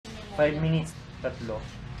5 minutes, tatlo.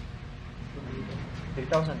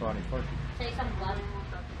 3,240. Sa isang buwan?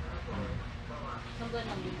 Isang buwan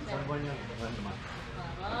lang yun. Isang buwan lang. Isang naman.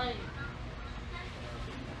 Aray.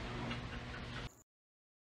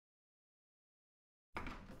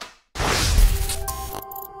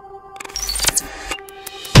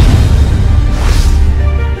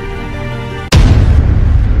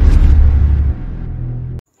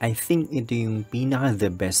 I think ito yung pinaka the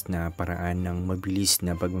best na paraan ng mabilis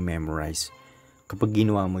na pag-memorize. Kapag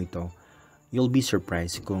ginawa mo ito, you'll be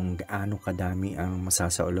surprised kung gaano kadami ang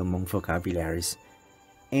masasaulo mong vocabularies.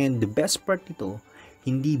 And the best part nito,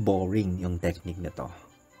 hindi boring yung technique na to.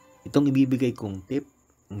 Itong ibibigay kong tip,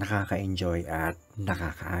 nakaka-enjoy at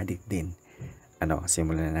nakaka-addict din. Ano,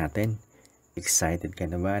 simulan na natin. Excited ka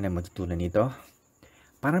na ba na matutunan ito?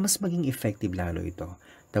 Para mas maging effective lalo ito,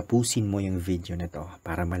 tapusin mo yung video na to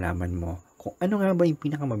para malaman mo kung ano nga ba yung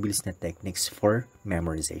pinakamabilis na techniques for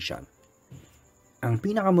memorization. Ang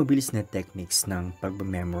pinakamabilis na techniques ng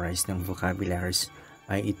pag-memorize ng vocabularies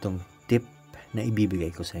ay itong tip na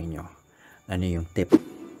ibibigay ko sa inyo. Ano yung tip?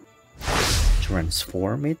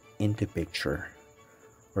 Transform it into picture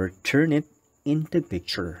or turn it into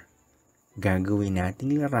picture. Gagawin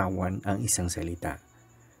nating larawan ang isang salita.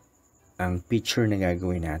 Ang picture na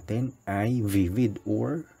gagawin natin ay vivid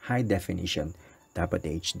or high definition. Dapat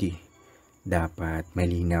HD. Dapat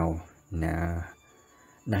malinaw na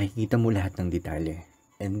nakikita mo lahat ng detalye.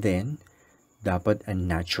 And then, dapat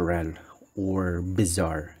unnatural or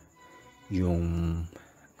bizarre yung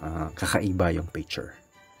kakaiba yung picture.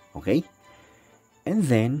 Okay?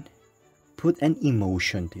 And then, put an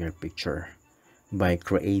emotion to your picture by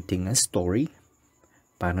creating a story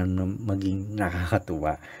para maging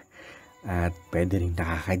nakakatuwa. At pwede rin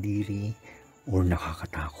nakakadiri or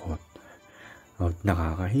nakakatakot at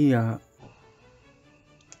nakakahiya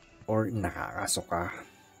or nakakasuka.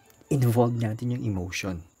 Involve natin yung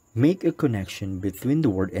emotion. Make a connection between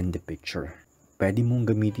the word and the picture. Pwede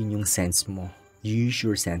mong gamitin yung sense mo. Use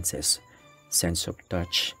your senses. Sense of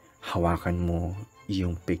touch. Hawakan mo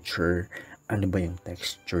yung picture. Ano ba yung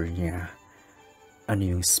texture niya? Ano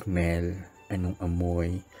yung smell? Anong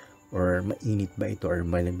amoy? Or mainit ba ito or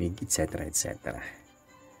malamig, etc. etc.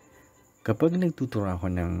 Kapag nagtuturo ako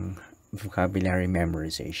ng vocabulary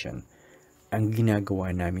memorization, ang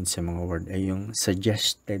ginagawa namin sa mga word ay yung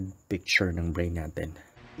suggested picture ng brain natin.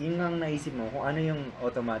 Yun ang naisip mo, kung ano yung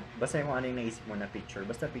basta kung ano yung naisip mo na picture,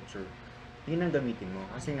 basta picture, yun ang gamitin mo.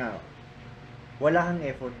 Kasi nga, wala kang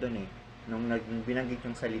effort dun eh. Nung binanggit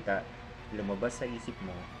yung salita, lumabas sa isip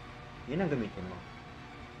mo, yun ang gamitin mo.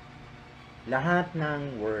 Lahat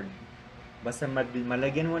ng word, basta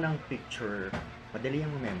malagyan mo ng picture, madali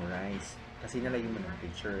yung memorize. Kasi nalagyan mo ng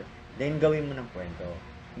picture. Then, gawin mo ng kwento.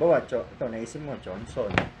 Bawa, ito, naisip mo, Johnson.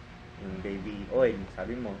 Yung baby oil,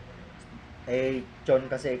 sabi mo. John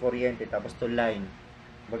kasi kuryente, tapos to line.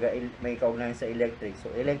 Baga, may kaugnayan sa electric. So,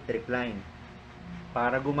 electric line.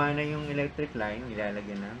 Para gumana yung electric line,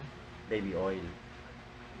 nilalagyan ng baby oil.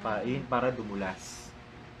 Yun para dumulas.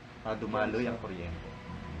 Para dumaloy ang kuryente.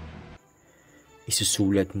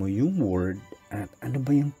 Isusulat mo yung word at ano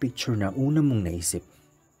ba yung picture na una mong naisip.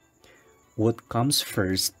 What comes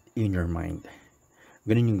first in your mind.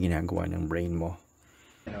 Ganun yung ginagawa ng brain mo.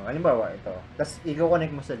 Halimbawa, ito. Tapos,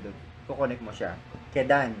 i-connect mo sa doon. I-connect mo siya.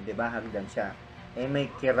 Kedan, di ba? Hagdan siya. May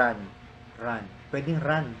kiran. Run. Pwedeng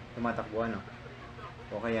run. Tumatakbo, ano?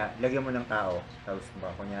 O kaya, lagyan mo ng tao. Tapos,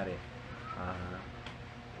 kunyari,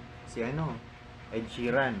 si Ed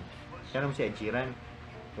Sheeran. Kaya mo si Ed Sheeran.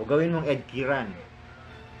 O gawin mong Ed Sheeran.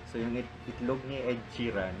 So, yung itlog ni Ed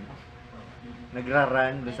Sheeran,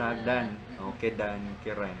 nagra-run doon sa hagdan. O, kedan,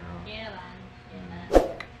 kiran. Keran.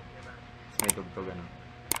 May tugtog, ano.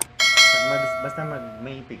 Basta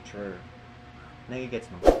may picture. Nagigets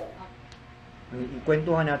mo?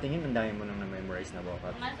 Ikwentuhan natin yun, ang dami mo nang na-memorize na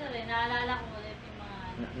vocab. Sorry, naalala ko ulit yung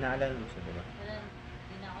mga... Naalala mo siya, diba?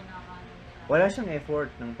 Hindi na ako nakakano. Wala siyang effort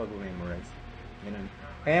ng pag-memorize. Ganun.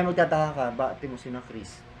 Kaya magtataka ka, bakit mo sina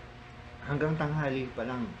Chris? Hanggang tanghali pa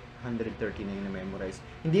lang, 130 na yung na-memorize.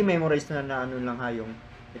 Hindi memorize na ano lang ha, yung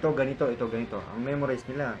ito ganito, ito ganito. Ang memorize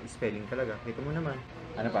nila, spelling talaga. Ito mo naman.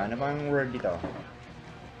 Ano pang word dito?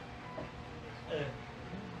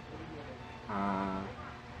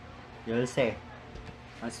 Yolse.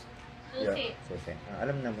 Susi.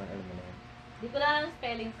 Alam mo naman. Di ko lang ang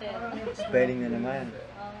spelling, sir. Spelling na naman.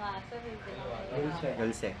 Oo nga, sorry.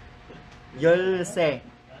 Yolse.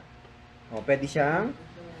 O, pwede siyang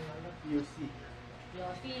Yosi.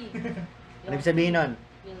 ano ibig sabihin nun?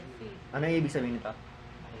 Yosi. Ano yung ibig sabihin nito?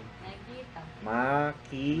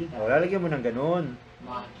 Nakita. O, lalagyan mo ng ganun.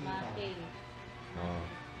 Maki. O.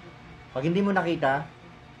 Pag hindi mo nakita,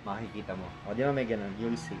 makikita mo. O, di ba may ganun?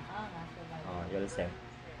 You'll see. Nasa balik. O, you'll see.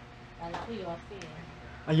 Kala ko Yossi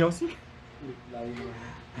eh. Ah, you'll see?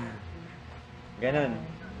 Ah. Ganun.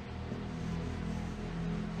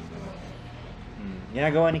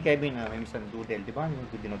 Ginagawa ni Kevin na may isang doodle. Di ba? Yung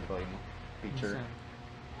dinodrawing mo? Picture.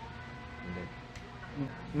 Hindi.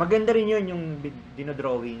 Maganda rin yun yung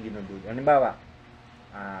dinodrawing, dinodoodle. Halimbawa,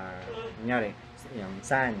 kunyari, yung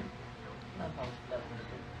sun.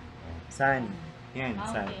 Sun. Yan,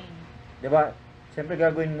 sun. Mountain. Di ba? Siyempre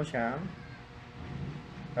gagawin mo siya.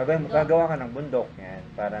 Gagawa ka ng bundok. Yan,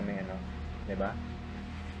 para may ano. Di ba?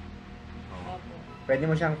 Opo. Pwede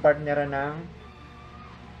mo siyang partneran ng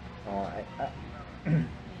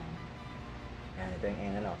yan, ito yung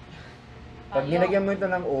N, ano. Pag nilagyan mo ito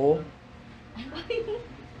ng O,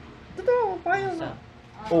 totoo, payong.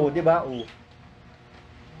 O, di ba? O.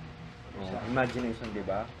 Imagination, di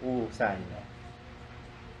ba? O, sun.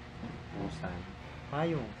 O, sun.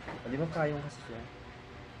 Payong. O, di ba payong kasi siya?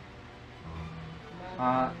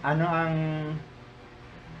 Ano ang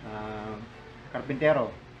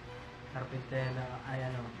karpintero? Carpintero, ay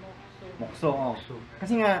ano, Mukso, oh.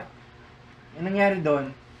 Kasi nga, yung nangyari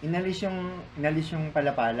doon, inalis yung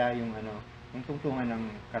palapala, yung ano, yung tungtungan ng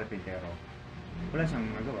karpintero. Wala siyang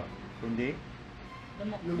nagawa. Kundi,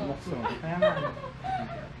 lumukso. Kaya nga,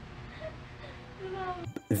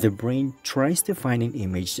 The brain tries to find an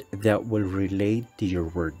image that will relate to your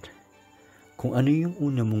word. Kung ano yung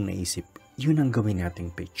una mong naisip, yun ang gawin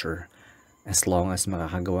nating picture. As long as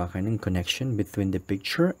makakagawa ka ng connection between the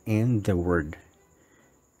picture and the word.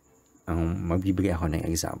 Magbibigay ako ng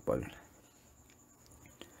example.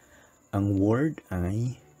 Ang word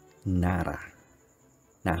ay Nara.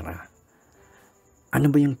 Nara. Ano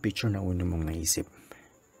ba yung picture na una mong naisip?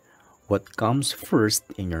 What comes first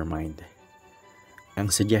in your mind? Ang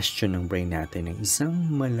suggestion ng brain natin ay isang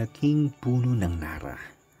malaking puno ng Nara.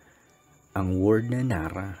 Ang word na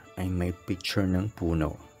Nara ay may picture ng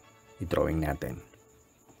puno. I-drawing natin.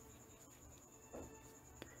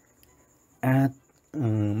 At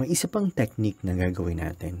may isa pang technique na gagawin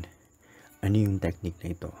natin. Ano yung technique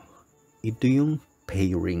na ito? Ito yung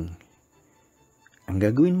pairing. Ang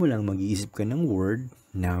gagawin mo lang, mag-iisip ka ng word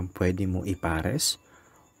na pwede mo ipares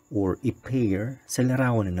or i-pair sa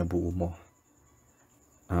larawan na nabuo mo.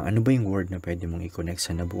 Ano ba yung word na pwede mong i-connect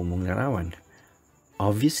sa nabuo mong larawan?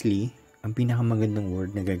 Obviously, ang pinakamagandang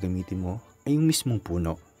word na gagamitin mo ay yung mismong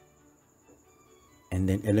puno. And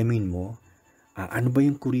then, alamin mo, ano ba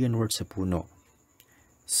yung Korean word sa puno?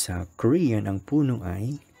 Sa Korean, ang puno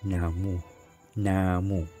ay namu.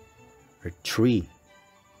 Namu. Or tree.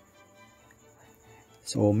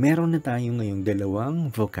 So, meron na tayo ngayong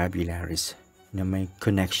dalawang vocabularies na may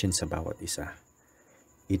connection sa bawat isa.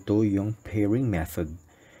 Ito yung pairing method.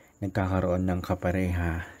 Nagkakaroon ng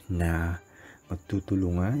kapareha na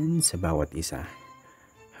magtutulungan sa bawat isa.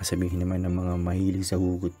 Sabihin naman ng mga mahilig sa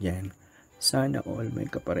hugot yan, sana all may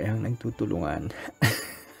kaparehang nagtutulungan.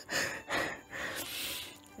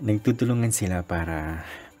 Nagtutulungan sila para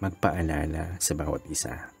magpaalala sa bawat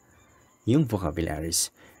isa. Yung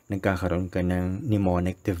vocabularies, nagkakaroon ka ng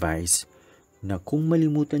mnemonic device na kung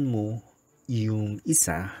malimutan mo yung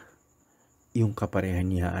isa, yung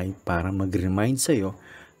kaparehan niya ay para mag-remind sa'yo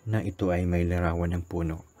na ito ay may larawan ng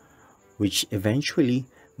puno. Which eventually,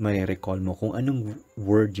 may-recall mo kung anong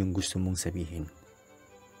word yung gusto mong sabihin.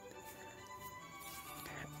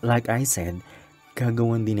 Like I said,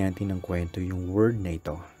 gagawan din natin ng kwento yung word na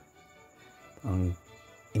ito. Ang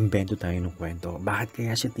invento tayo ng kwento. Bakit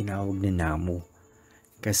kaya siya tinawag na namu?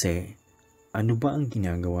 Kasi, ano ba ang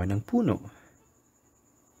ginagawa ng puno?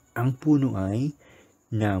 Ang puno ay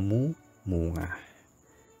namu-munga.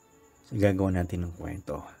 So, gagawa natin ng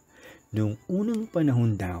kwento. Noong unang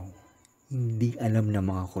panahon daw, hindi alam ng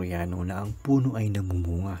mga Koreano na ang puno ay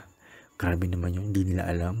namumunga. Grabe naman yun, hindi nila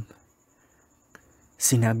alam.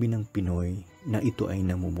 Sinabi ng Pinoy na ito ay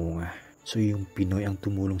namumunga. So yung Pinoy ang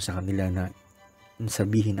tumulong sa kanila na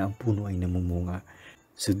sabihin na ang puno ay namumunga.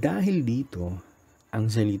 So dahil dito, ang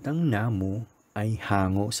salitang namu ay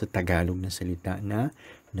hango sa Tagalog na salita na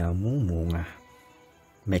namumunga.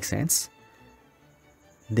 Make sense?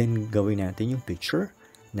 Then gawin natin yung picture.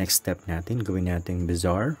 Next step natin, gawin natin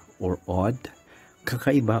bizarre or odd,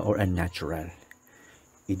 kakaiba or unnatural.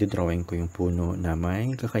 Ito-drawing ko yung puno na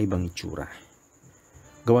may kakaibang itsura.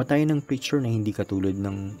 Gawa tayo ng picture na hindi katulad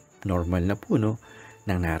ng normal na puno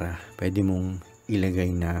ng Nara. Pwede mong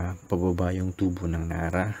ilagay na pababa yung tubo ng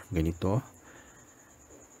Nara, ganito.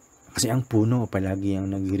 Kasi ang puno palagi ang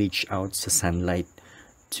nag-reach out sa sunlight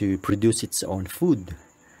to produce its own food.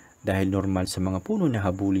 Dahil normal sa mga puno na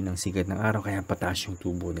habulin ng sikat ng araw kaya pataas yung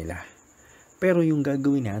tubo nila. Pero yung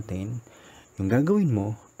gagawin natin, yung gagawin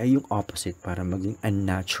mo ay yung opposite para maging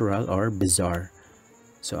unnatural or bizarre.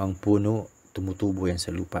 So, ang puno, tumutubo yan sa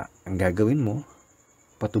lupa. Ang gagawin mo,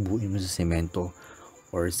 patubuin mo sa semento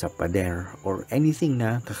or sa pader or anything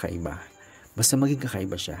na kakaiba. Basta maging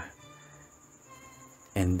kakaiba siya.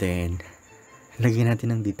 And then, lagyan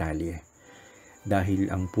natin ng detalye.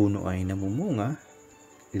 Dahil ang puno ay namumunga,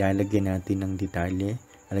 lalagyan natin ng detalye,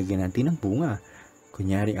 lalagyan natin ng bunga.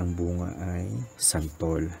 Kunyari, ang bunga ay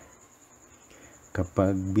santol.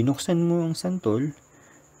 Kapag binuksan mo ang santol,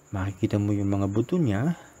 makikita mo yung mga buto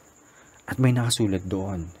niya at may nakasulat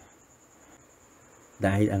doon.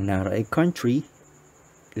 Dahil ang Nara ay country,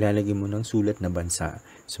 lalagyan mo ng sulat na bansa.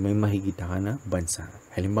 So may makikita ka na bansa.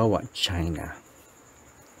 Halimbawa, China.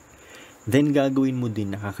 Then gagawin mo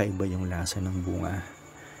din nakakaiba yung lasa ng bunga.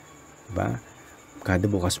 Diba? Kada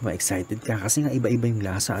bukas mo excited ka kasi nga iba-iba yung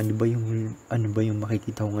lasa. Ano ba yung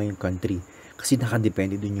makikita ko ngayong country? Kasi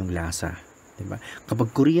nakadepende dun yung lasa. Diba?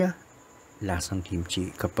 Kapag Korea, lasang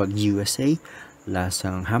kimchi. Kapag USA,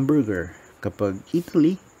 lasang hamburger. Kapag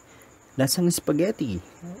Italy, lasang spaghetti.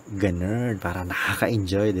 Ganun, para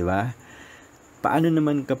nakaka-enjoy, di ba? Paano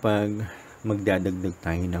naman kapag magdadagdag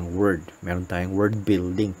tayo ng word? Meron tayong word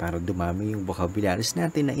building para dumami yung vocabularies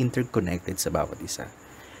natin na interconnected sa bawat isa.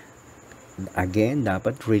 Again,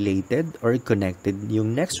 dapat related or connected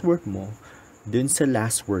yung next word mo dun sa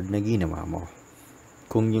last word na ginawa mo.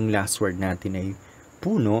 Kung yung last word natin ay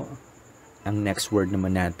puno, ang next word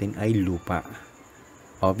naman natin ay lupa.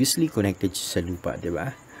 Obviously, connected siya sa lupa, di ba?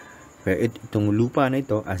 Pero itong lupa na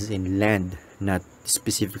ito, as in land, not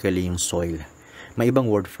specifically yung soil. May ibang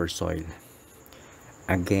word for soil.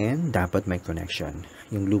 Again, dapat may connection.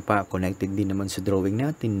 Yung lupa, connected din naman sa drawing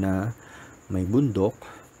natin na may bundok.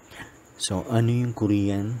 So, ano yung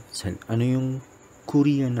Korean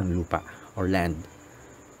ng lupa or land?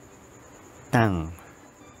 Tang.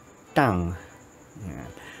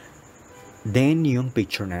 Yan. Then, yung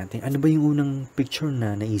picture natin. Ano ba yung unang picture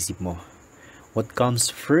na naisip mo? What comes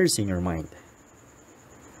first in your mind?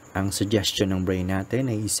 Ang suggestion ng brain natin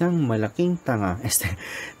ay isang malaking tanga.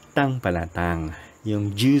 Tang pala, tang.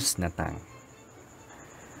 Yung juice na tang.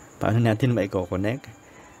 Paano natin maiko-connect?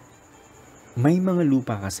 May mga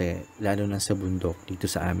lupa kasi, lalo na sa bundok, dito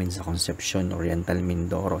sa amin sa Concepcion, Oriental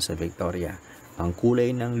Mindoro, sa Victoria. Ang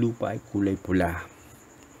kulay ng lupa ay kulay pula.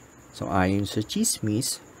 So, ayon sa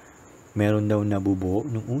chismis, meron daw nabubo.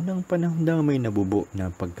 Nung unang panahon daw may nabubo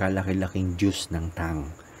na pagkalaki-laking juice ng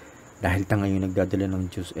tang. Dahil tanga yung nagdadala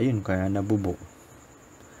ng juice, ayun, kaya nabubo.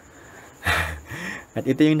 At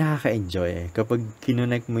ito yung nakaka-enjoy. Kapag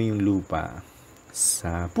kinonect mo yung lupa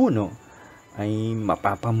sa puno, ay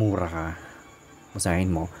mapapamura ka.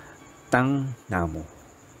 Masahin mo, tang namo.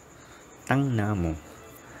 Tang namo.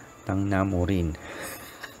 Tang namo rin.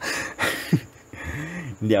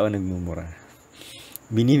 Hindi ako nagmumura.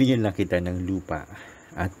 Binibigyan lang kita ng lupa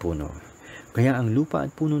at puno. Kaya ang lupa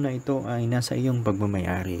at puno na ito ay nasa iyong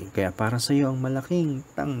pagmamayari. Kaya para sa iyo ang malaking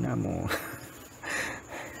tangna mo.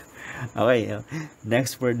 Okay,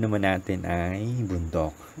 next word naman natin ay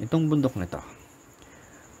bundok. Itong bundok na to.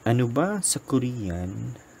 Ano ba sa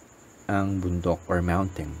Korean ang bundok or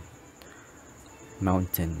mountain?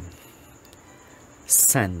 Mountain.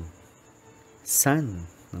 Sun. Sun.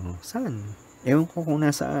 No, sun. Ewan ko kung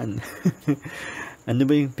nasaan. Ano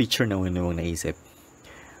ba yung picture na una mong naisip?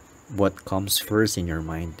 What comes first in your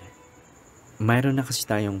mind? Mayroon na kasi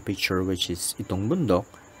tayong picture which is itong bundok.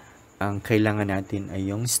 Ang kailangan natin ay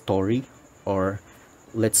yung story or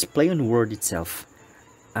let's play on word itself.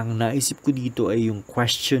 Ang naisip ko dito ay yung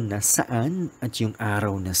question na saan at yung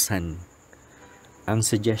araw na sun. Ang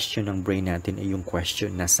suggestion ng brain natin ay yung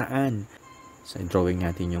question na saan. So, drawing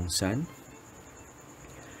natin yung sun.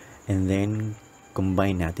 And then,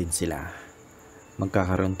 combine natin sila.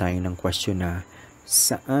 Magkakaroon tayo ng question na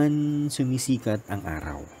saan sumisikat ang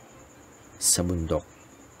araw? Sa bundok.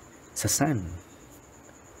 Sa sun.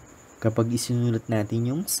 Kapag isinulat natin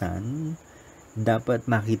yung sun, dapat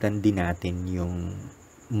makita din natin yung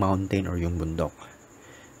mountain or yung bundok.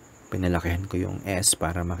 Pinalakihan ko yung S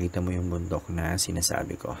para makita mo yung bundok na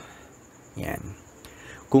sinasabi ko. Yan.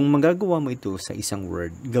 Kung magagawa mo ito sa isang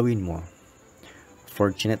word, gawin mo.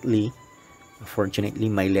 Fortunately,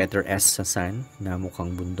 may letter S sa sun na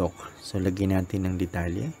mukhang bundok. So, lagyan natin ng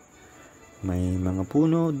detalye. May mga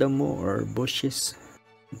puno, damo, or bushes.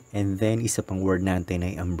 And then, isa pang word natin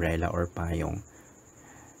ay umbrella or payong.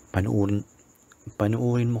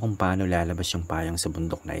 Panuurin mo kung paano lalabas yung payong sa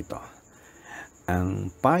bundok na ito. Ang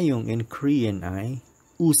payong in Korean ay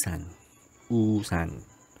usan. Usan.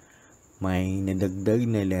 May nadagdag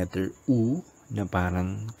na letter U na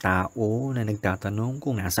parang tao na nagtatanong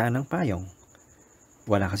kung nasaan ang payong.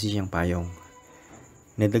 Wala kasi siyang payong.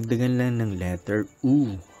 Nadagdagan lang ng letter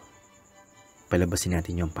U. Palabasin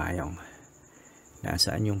natin yung payong.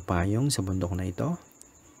 Nasaan yung payong sa bundok na ito?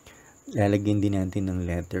 Lalagyan din natin ng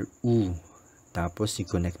letter U. Tapos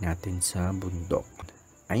i-connect natin sa bundok.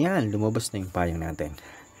 Ayan, lumabas na yung payong natin.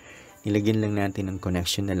 Ilagyan lang natin ng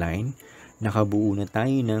connection na line. Nakabuo na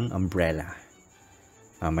tayo ng umbrella.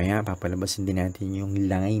 Mamaya, papalabasin din natin yung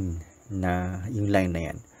line na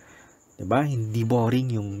yan. Diba? Hindi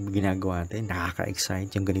boring yung ginagawa natin.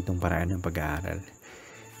 Nakaka-excite yung ganitong paraan ng pag-aaral.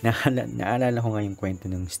 Naalala ko nga yung kwento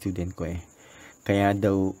ng student ko eh. Kaya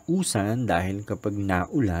daw usan dahil kapag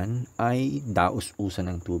naulan ay daos-usan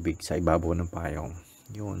ng tubig sa ibabaw ng payong.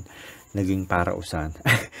 Yun. Naging parausan.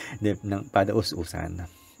 Padaos-usan.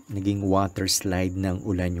 Naging water slide ng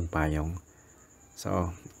ulan yung payong.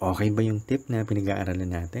 So, okay ba yung tip na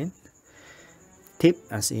pinag-aaralan natin? Tip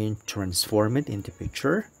as in transform it into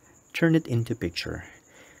picture, turn it into picture.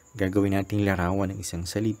 Gagawin nating larawan ng isang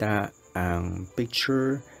salita. Ang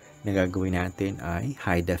picture na gagawin natin ay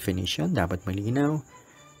high definition, dapat malinaw.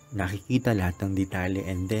 Nakikita lahat ng detalye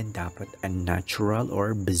and then dapat unnatural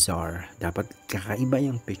or bizarre. Dapat kakaiba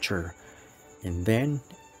yung picture. And then,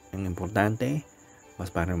 ang importante,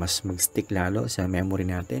 para mas mag-stick lalo sa memory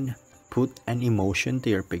natin, put an emotion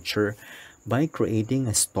to your picture by creating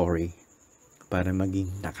a story. Para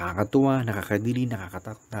maging nakakatuwa, nakakadiri,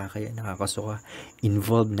 nakakatakot, nakakasuka,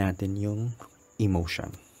 involve natin yung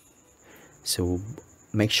emotion. So,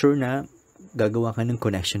 make sure na gagawa ka ng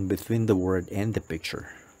connection between the word and the picture.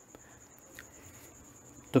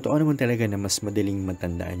 Totoo naman talaga na mas madaling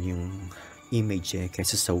matandaan yung image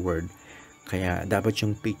kaysa sa word. Kaya dapat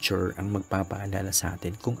yung picture ang magpapaalala sa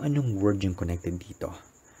atin kung anong word yung connected dito.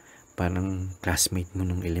 Parang classmate mo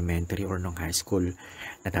nung elementary or nung high school,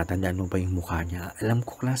 natatandaan mo pa yung mukha niya. Alam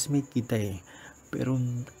ko classmate kita eh. Pero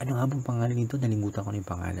ano nga bang pangalan nito? Nalimutan ko na yung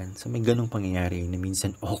pangalan. So may ganong pangyayari na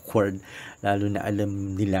minsan awkward. Lalo na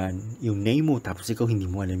alam nila yung name mo tapos ikaw hindi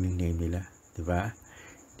mo alam yung name nila. Diba?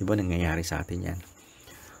 Diba nangyayari sa atin yan?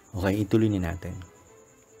 Okay, ituloy na natin.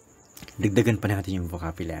 Dagdagan pa natin yung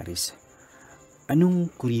vocabularies.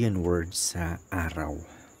 Anong Korean word sa araw?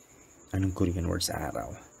 Anong Korean word sa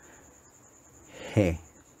araw? He.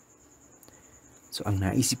 So, ang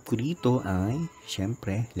naisip ko dito ay,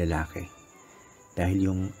 syempre, lalaki.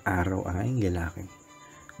 Dahil yung araw ay lalaki.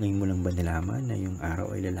 Ngayon mo lang ba nalaman na yung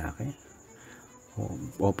araw ay lalaki?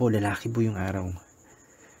 Opo, lalaki po yung araw.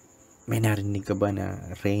 May narinig ka ba na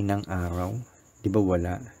reynang araw? Di ba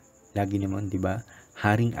wala? Lagi naman, di ba?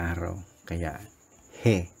 Haring araw. Kaya,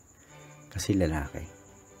 he. Kasi lalaki.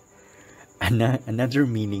 Another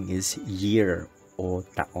meaning is year o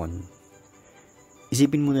taon.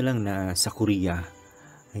 Isipin mo na lang na sa Korea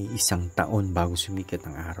ay isang taon bago sumikat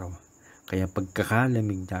ang araw. Kaya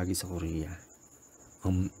pagkakalamig lagi sa Korea.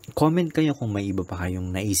 Comment kayo kung may iba pa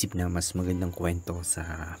kayong naisip na mas magandang kwento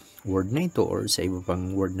sa word na ito or sa iba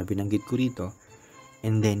pang word na binanggit ko rito.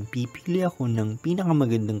 And then pipili ako ng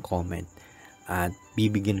pinakamagandang comment at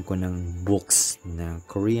bibigyan ko ng books na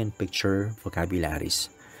Korean picture vocabularies.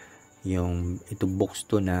 Ito books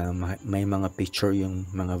to na may mga picture yung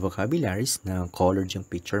mga vocabularies na colored yung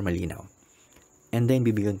picture, malinaw. And then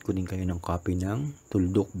bibigyan ko din kayo ng copy ng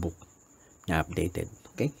tuldok book na updated.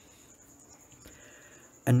 Okay?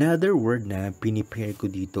 Another word na pinipare ko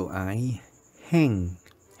dito ay hang.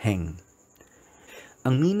 Hang.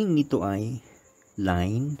 Ang meaning nito ay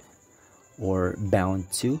line or bound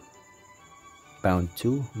to,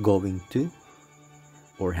 going to,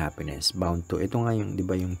 or happiness. Bound to. Ito nga yung, di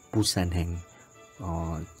ba, yung Busan hang.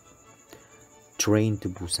 Train to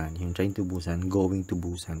Busan. Yung train to Busan, going to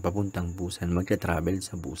Busan, papuntang Busan, magka-travel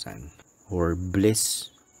sa Busan. Or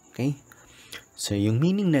bliss. Okay? So, yung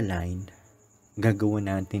meaning na line, gagawa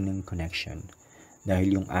natin ng connection.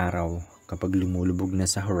 Dahil yung araw, kapag lumulubog na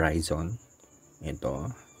sa horizon, ito,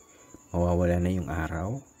 mawawala na yung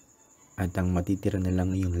araw, at ang matitira na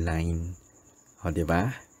lang yung line. O,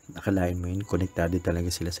 diba? Nakalain mo yun, konektado talaga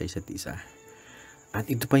sila sa isa't isa. At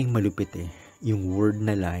ito pa yung malupit eh. Yung word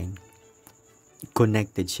na line,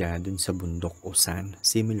 connected siya dun sa bundok o san.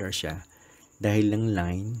 Similar siya. Dahil lang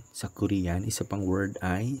line, sa Korean, isa pang word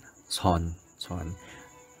ay son. Son.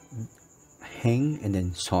 Heng and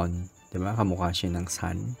then son. Diba? Kamukha siya ng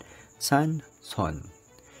sun. Sun, son.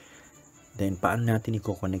 Then, paano natin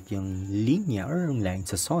i-connect yung linya or yung line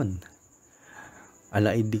sa son?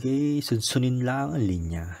 Di sunsunin lang ang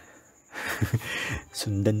linya.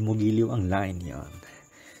 Sundan mo giliw ang line yon.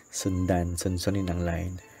 Sunsunin ang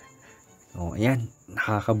line. O, ayan.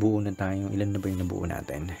 Nakakabuo na tayo. Ilan na ba yung nabuo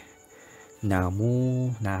natin?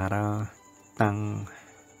 Namu, nara, tang,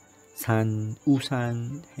 san,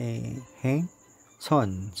 usan, heng,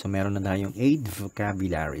 son. So, meron na tayong 8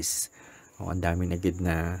 vocabularies. O, ang dami na good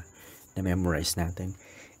na memorize natin.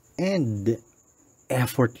 And,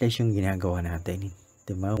 effortless yung ginagawa natin.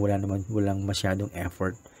 Diba? Walang masyadong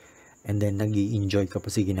effort. And then, nag-i-enjoy ka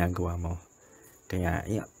pa sa ginagawa mo. Kaya,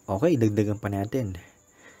 okay, dagdagan pa natin.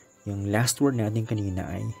 Yung last word natin kanina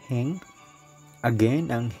ay hang.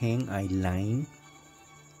 Again, ang hang ay line.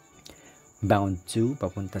 Bound to,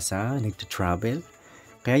 papunta sa, nagto-travel.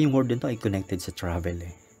 Kaya yung word nito ay connected sa travel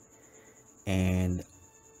eh. And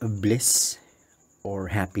bliss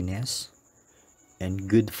or happiness and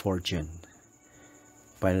good fortune.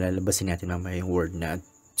 Palalabasin natin mamaya yung word na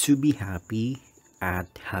to be happy at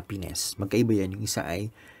happiness. Magkaiba yan. Yung isa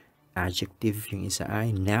ay adjective, yung isa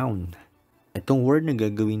ay noun. Itong word na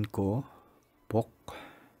gagawin ko, pok,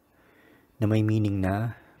 na may meaning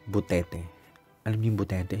na butete. Alam niyo yung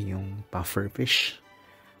butete, yung puffer fish.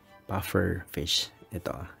 Puffer fish.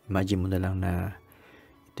 Ito, imagine mo na lang na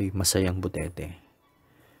ito yung masayang butete.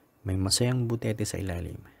 May masayang butete sa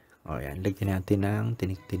ilalim. O yan, lagyan natin ng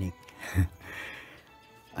tinik-tinik.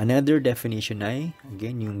 Another definition ay,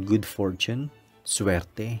 again, yung good fortune,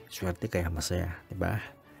 swerte. Swerte kaya masaya, diba?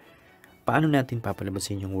 Paano natin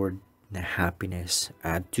papalabasin yung word na happiness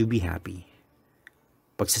at to be happy?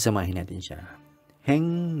 Pagsasamahin natin siya.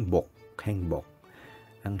 Hengbok. Hengbok.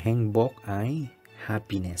 Ang hengbok ay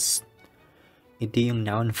happiness. Ito yung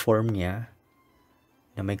noun form niya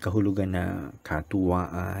na may kahulugan na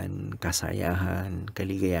katuwaan, kasayahan,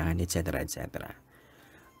 kaligayahan, etc. etc.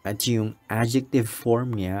 At yung adjective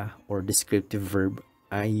form niya or descriptive verb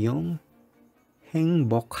ay yung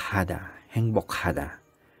hengbokhada. Hengbokhada.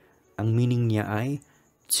 Ang meaning niya ay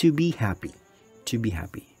to be happy. To be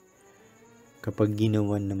happy. Kapag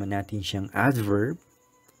ginawan naman natin siyang adverb,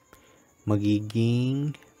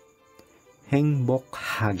 magiging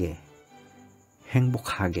hengbokhage.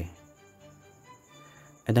 Hengbokhage.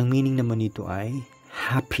 At ang meaning naman nito ay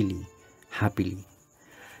happily. Happily.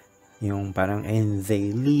 Yung parang, and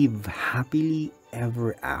they live happily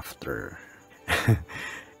ever after.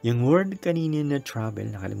 Yung word kanina na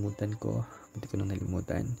travel, nakalimutan ko. Hindi ko nang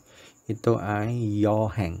nalimutan. Ito ay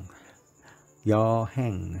yoheng.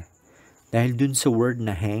 Yoheng. Dahil dun sa word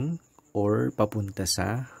na hang or papunta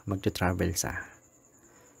sa, magta-travel sa.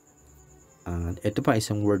 Ito pa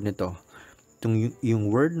isang word na to. Yung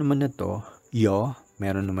word naman na to, yo,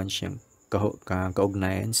 meron naman siyang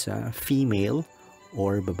kaugnayan sa female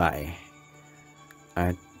or babae.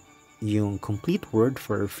 At yung complete word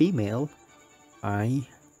for female ay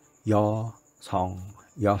yosong.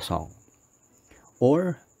 Yosong.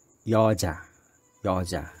 Or yoja.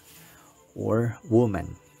 Yoja. Or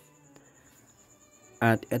woman.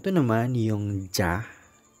 At ito naman yung ja.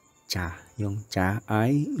 Ja. Yung ja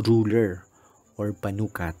ay ruler or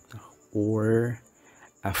panukat or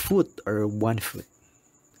a foot or 1 foot.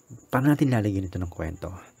 Paano natin lalagyan ito ng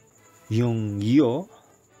kwento? Yung yo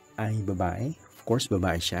ay babae. Of course,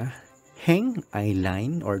 babae siya. Heng ay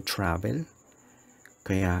line or travel.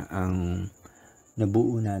 Kaya ang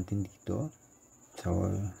nabuo natin dito,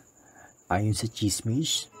 so ayon sa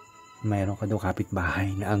chismis, mayroon ka daw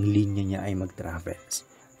kapitbahay na ang linya niya ay mag-travels.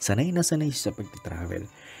 Sanay na sanay siya sa pag-travel.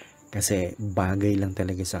 Kasi bagay lang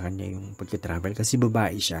talaga sa kanya yung pag-travel. Kasi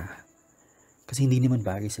babae siya. Kasi hindi naman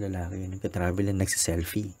bagay sa lalaki yung nag-travel and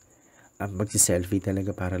nagsiselfie. Ang magsiselfie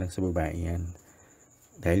talaga para lang sa babae yan.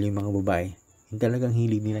 Dahil yung mga babae, yung talagang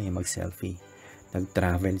hilig nila yung mag-selfie.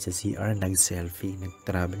 Nag-travel sa CR, nag-selfie.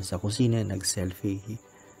 Nag-travel sa kusina, nag-selfie.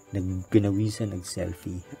 Nagpinawisan,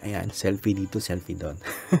 nag-selfie. Ayan, selfie dito, selfie doon.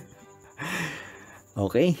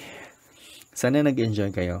 Okay. Sana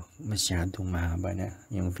nag-enjoy kayo. Masyadong mahaba na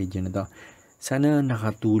yung video na to. Sana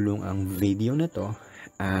nakatulong ang video na to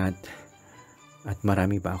at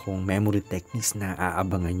marami pa akong memory techniques na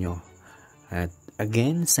aabangan nyo. At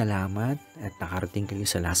again, salamat at nakarating kayo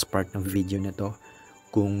sa last part ng video na to.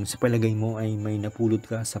 Kung sa palagay mo ay may napulot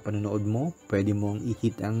ka sa panonood mo, pwede mong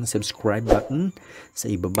i-hit ang subscribe button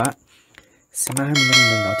sa ibaba. Samahan mo na rin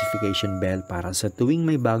ng notification bell para sa tuwing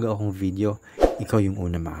may bago akong video, ikaw yung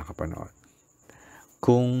una makakapanood.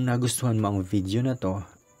 Kung nagustuhan mo ang video na to,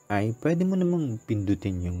 ay pwede mo namang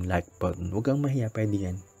pindutin yung like button. Huwag kang mahiya,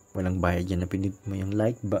 pwede yan. Walang bayad yan na pindutin mo yung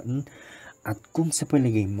like button. At kung sa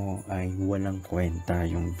palagay mo ay walang kwenta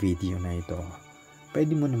yung video na ito,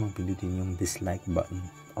 pwede mo namang pindutin yung dislike button.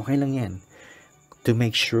 Okay lang yan. To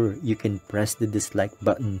make sure, you can press the dislike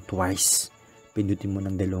button twice. Pindutin mo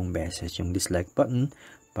ng 2 beses yung dislike button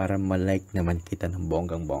para malike naman kita ng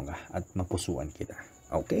bonggang-bongga at mapusuan kita.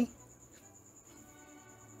 Okay?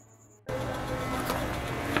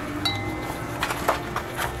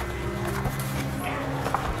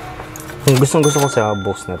 Yung gustong-gusto ko sa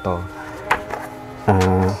box na to,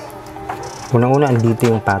 Unang-una, andito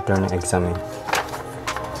yung pattern ng exam eh.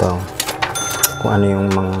 Ito, kung ano yung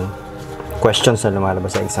mga questions na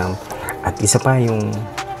lumalabas sa exam. At isa pa yung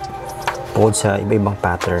bukod sa iba-ibang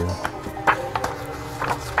pattern,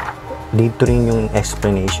 dito rin yung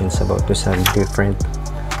explanations about to sa different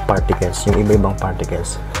particles, yung iba-ibang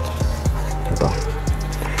particles. Ito.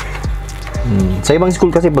 Sa ibang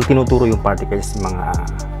school kasi pag tinuturo yung particles, mga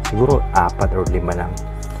siguro 4 or 5 lang.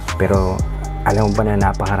 Pero alam mo ba na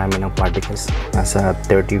napakarami ng particles? Nasa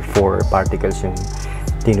 34 particles yung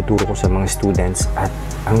tinuturo ko sa mga students. At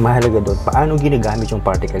ang mahalaga doon, paano ginagamit yung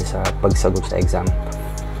particles sa pagsagot sa exam.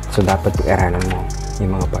 So dapat pag-aralan mo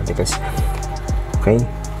yung mga particles. Okay?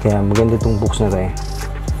 Kaya maganda itong books na to eh.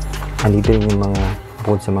 Andito rin yung mga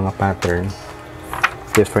bukod sa mga pattern,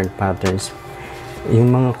 different patterns,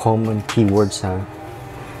 yung mga common keywords sa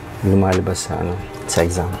lumalabas sa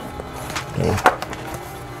exam. Okay.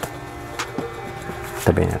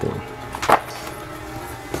 Tabi natin.